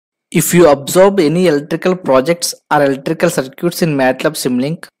If you observe any electrical projects or electrical circuits in Matlab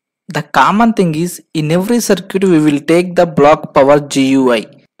Simulink, the common thing is in every circuit we will take the block power GUI.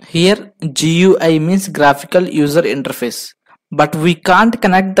 Here GUI means graphical user interface, but we can't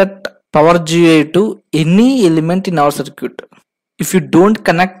connect that power GUI to any element in our circuit. If you don't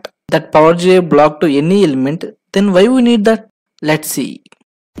connect that power GUI block to any element, then why we need that? Let's see.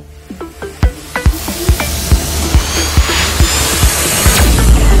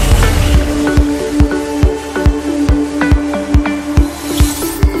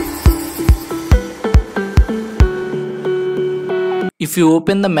 If you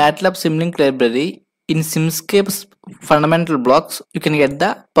open the Matlab Simulink library, in Simscape's fundamental blocks, you can get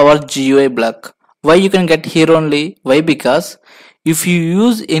the power GUI block. Why you can get here only? Why? Because if you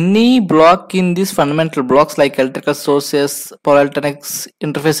use any block in these fundamental blocks like electrical sources, power electronics,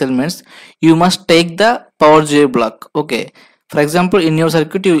 interface elements, you must take the power GUI block. Okay. For example, in your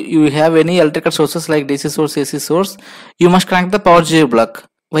circuit, you have any electrical sources like DC source, AC source, you must connect the power GUI block.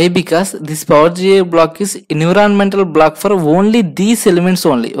 Why? Because this power GUI block is environmental block for only these elements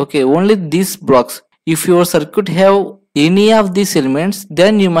only. Okay, only these blocks. If your circuit have any of these elements,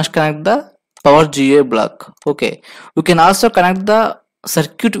 then you must connect the power GUI block. Okay, you can also connect the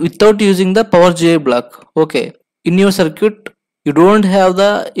circuit without using the power GUI block. Okay, in your circuit you don't have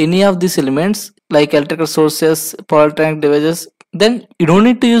the any of these elements like electrical sources, power electronic devices, then you don't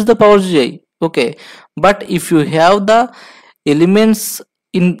need to use the power GUI. Okay, but if you have the elements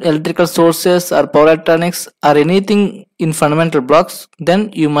in electrical sources or power electronics or anything in fundamental blocks, then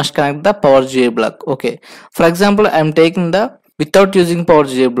you must connect the power GUI block. Okay, for example, I am taking the without using power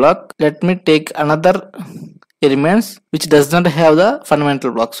GUI block. Let me take another elements which does not have the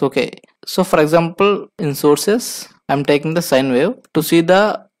fundamental blocks. Okay, so for example, in sources I am taking the sine wave. To see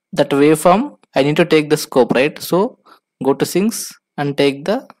that waveform, I need to take the scope, right? So go to sinks and take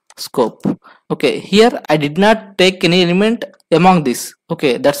the scope. Okay, here I did not take any element among this.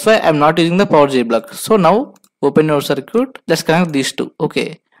 Okay, that's why I'm not using the power GUI block. So now open your circuit. Let's connect these two.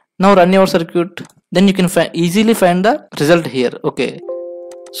 Okay, now run your circuit. Then you can easily find the result here. Okay,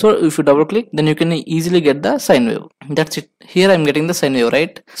 so if you double click, then you can easily get the sine wave. That's it. Here I'm getting the sine wave,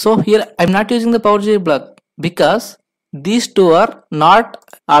 right? So here I'm not using the power GUI block because these two are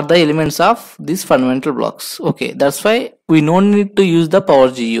the elements of these fundamental blocks. Okay, that's why we don't need to use the power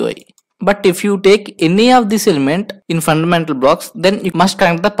GUI. But if you take any of this element in fundamental blocks, then you must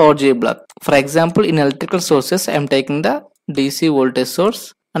connect the power GUI block. For example, in electrical sources, I am taking the DC voltage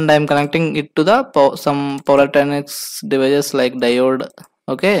source and I am connecting it to the some power electronics devices like diode.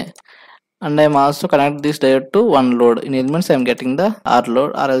 Okay, and I am also connect this diode to one load. In elements, I am getting the R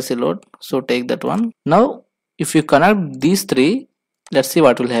load, RLC load. So take that one. Now, if you connect these three, let's see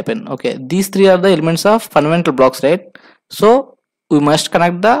what will happen. Okay, these three are the elements of fundamental blocks, right? So we must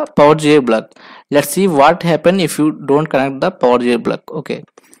connect the power GUI block. Let's see what happen if you don't connect the power GUI block. Okay,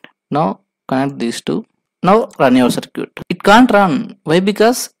 now connect these two. Now run your circuit. It can't run. Why?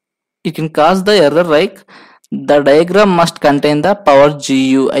 Because it can cause the error like the diagram must contain the power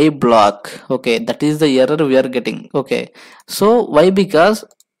GUI block. Okay, that is the error we are getting. Okay, so why? Because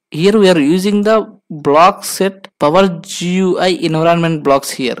here we are using the block set power GUI environment blocks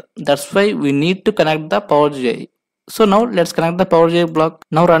here. That's why we need to connect the power GUI. So now let's connect the power GUI block.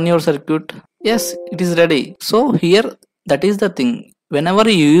 Now run your circuit. Yes, it is ready. So here that is the thing. Whenever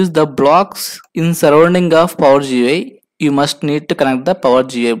you use the blocks in surrounding of power GUI, you must need to connect the power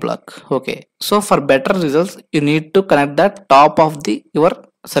GUI block. Okay. So for better results, you need to connect the top of your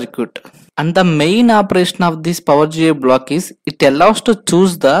circuit. And the main operation of this power GUI block is it allows to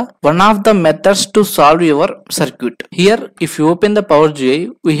choose the one of the methods to solve your circuit. Here, if you open the power GUI,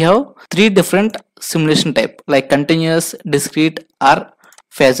 we have three different simulation type like continuous, discrete or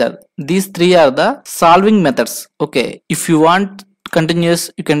phasor. These three are the solving methods. Okay, if you want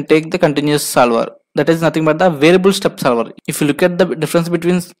continuous, you can take the continuous solver. That is nothing but the variable step solver. If you look at the difference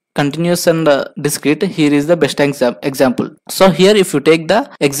between continuous and discrete, here is the best example. So here if you take the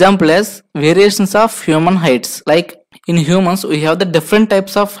example as variations of human heights, like in humans we have the different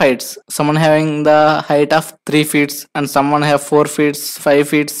types of heights. Someone having the height of 3 feet and someone have 4 feet, 5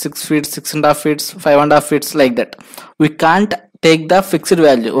 feet, 6 feet, 6.5 feet, 5.5 feet, like that. We can't take the fixed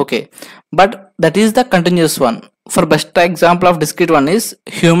value. Okay, but that is the continuous one. For best example of discrete one is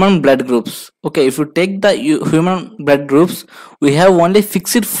human blood groups. Okay, if you take the human blood groups, we have only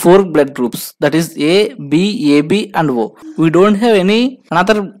fixed 4 blood groups, that is A, B, AB and O. We don't have any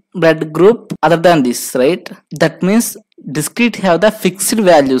another blood group other than this, right? That means discrete have the fixed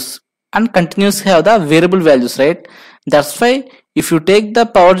values and continuous have the variable values, right? That's why if you take the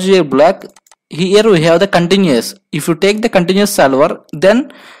power GUI block, here we have the continuous. If you take the continuous solver,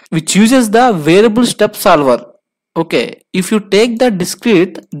 then which uses the variable step solver. Okay, if you take the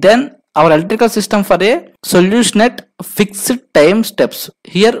discrete, then our electrical system for a solution at fixed time steps.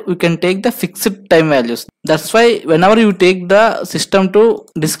 Here we can take the fixed time values. That's why whenever you take the system to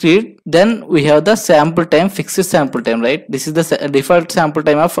discrete, then we have the sample time, fixed sample time, right? This is the default sample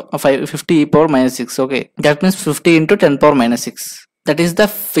time of 50 e power minus 6. Okay, that means 50 into 10 power minus 6. That is the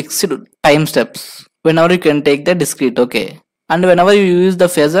fixed time steps whenever you can take the discrete. Okay, and whenever you use the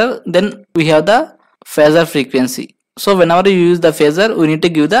phasor, then we have the phasor frequency. So whenever you use the phasor, we need to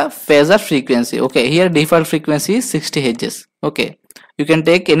give the phasor frequency. Okay, here default frequency is 60 Hz. Okay, you can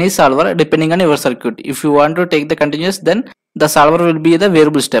take any solver depending on your circuit. If you want to take the continuous, then the solver will be the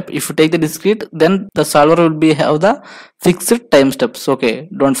variable step. If you take the discrete, then the solver will be have the fixed time steps. Okay,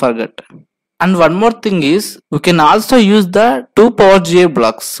 don't forget. And one more thing is, we can also use the two Powergui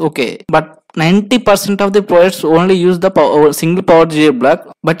blocks. Okay, but 90% of the projects only use the single Powergui block.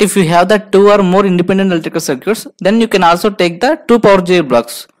 But if you have the two or more independent electrical circuits, then you can also take the two Powergui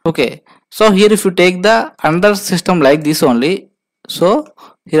blocks. Okay, so here if you take the another system like this only, so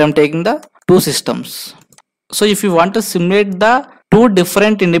here I'm taking the two systems. So if you want to simulate the two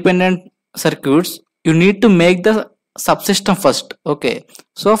different independent circuits, you need to make the subsystem first. Okay,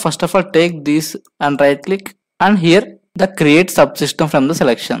 so first of all take this and right click, and here the create subsystem from the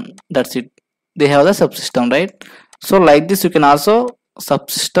selection. That's it. They have the subsystem, right? So like this you can also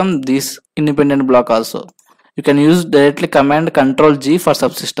subsystem this independent block also. You can use directly command control G for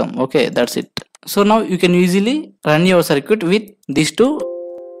subsystem. Okay, that's it. So now you can easily run your circuit with these two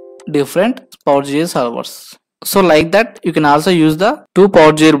different Powergui solvers. So like that you can also use the two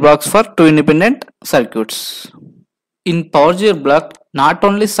Powergui blocks for two independent circuits. In Powergui block, not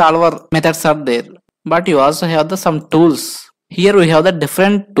only solver methods are there, but you also have some tools. Here we have the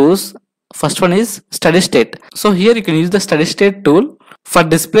different tools. First one is steady state. So here you can use the steady state tool for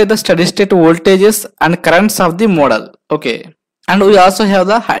display the steady state voltages and currents of the model. Okay, and we also have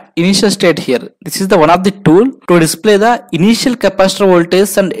the initial state here. This is the one of the tool to display the initial capacitor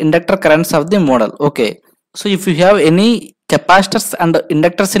voltage and inductor currents of the model. Okay, so if you have any capacitors and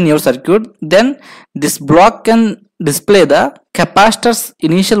inductors in your circuit, then this block can display the capacitors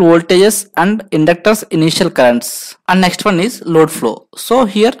initial voltages and inductors initial currents. And next one is load flow. So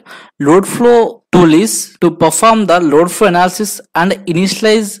here load flow tool is to perform the load flow analysis and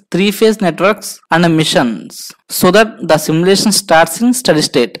initialize three-phase networks and emissions so that the simulation starts in steady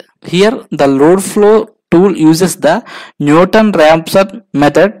state. Here the load flow tool uses the Newton-Raphson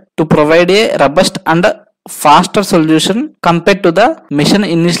method to provide a robust and faster solution compared to the mission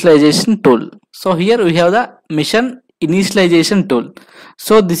initialization tool. So here we have the mission initialization tool.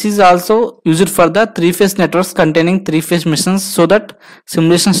 So this is also used for the three-phase networks containing three-phase missions so that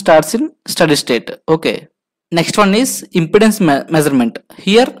simulation starts in steady state. Okay. Next one is impedance measurement.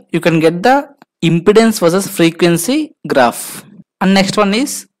 Here you can get the impedance versus frequency graph. And next one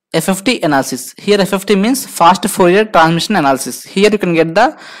is FFT analysis. Here FFT means fast Fourier transmission analysis. Here you can get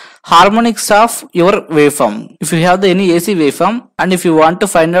the harmonics of your waveform. If you have any AC waveform and if you want to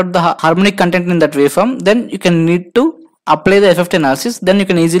find out the harmonic content in that waveform, then you can need to apply the FFT analysis. Then you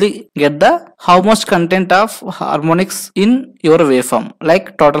can easily get the how much content of harmonics in your waveform,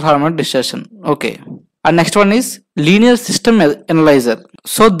 like total harmonic distortion. Okay. And next one is linear system analyzer.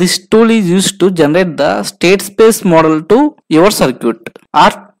 So this tool is used to generate the state space model to your circuit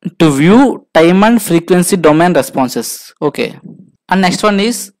or to view time and frequency domain responses. Okay. And next one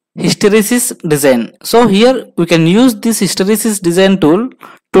is hysteresis design. So here we can use this hysteresis design tool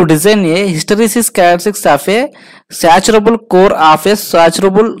to design a hysteresis characteristics of a saturable core of a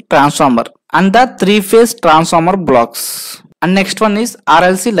saturable transformer and the three-phase transformer blocks. And next one is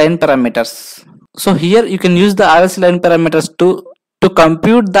RLC line parameters. So here you can use the RLC line parameters to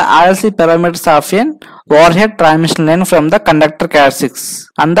compute the RLC parameters of an overhead transmission line from the conductor characteristics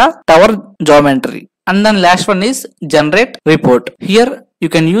and the tower geometry. And then last one is generate report. Here you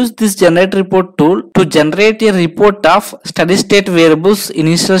can use this generate report tool to generate a report of steady state variables,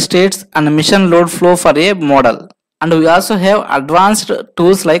 initial states and emission load flow for a model. And we also have advanced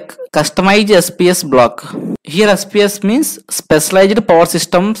tools like customized SPS block. Here SPS means specialized power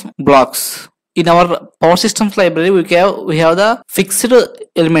systems blocks. In our power systems library, we have the fixed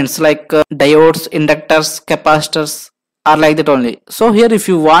elements like diodes, inductors, capacitors are like that only. So here if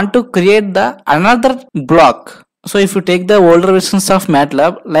you want to create the another block, so if you take the older versions of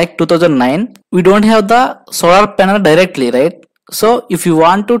Matlab like 2009, we don't have the solar panel directly, right? So if you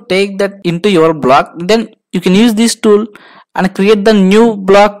want to take that into your block, then you can use this tool and create the new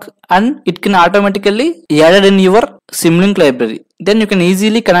block and it can automatically added in your Simulink library. Then you can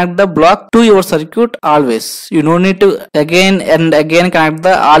easily connect the block to your circuit always. You don't need to again and again connect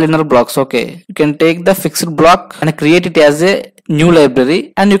the all inner blocks. Okay, you can take the fixed block and create it as a new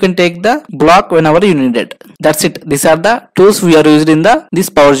library, and you can take the block whenever you need it. That's it. These are the tools we are used in this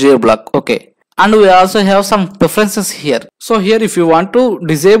Powergui block. Okay, and we also have some preferences here. So here, if you want to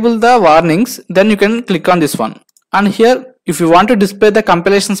disable the warnings, then you can click on this one, and here if you want to display the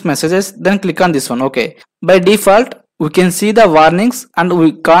compilations messages, then click on this one. Okay, by default we can see the warnings and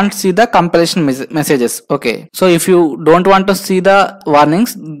we can't see the compilation messages. Okay, so if you don't want to see the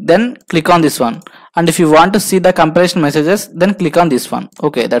warnings, then click on this one, and if you want to see the compilation messages, then click on this one.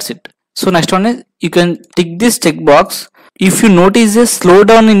 Okay, that's it. So next one is, you can tick this checkbox if you notice a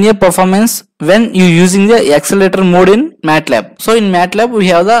slowdown in your performance when you using the accelerator mode in Matlab. So in Matlab we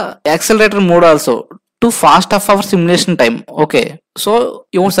have the accelerator mode also to fast up our simulation time. Okay, so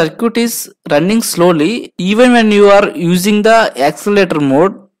your circuit is running slowly even when you are using the accelerator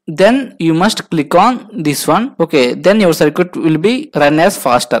mode, then you must click on this one. Okay, then your circuit will be run as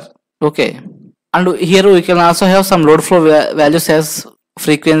faster. Okay, and here we can also have some load flow values as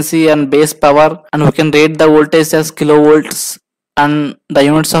frequency and base power, and we can rate the voltage as kilovolts, and the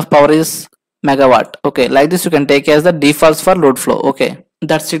units of power is megawatt. Okay, like this you can take as the defaults for load flow. Okay,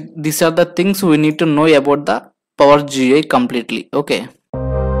 that's it. These are the things we need to know about the Powergui completely. Okay.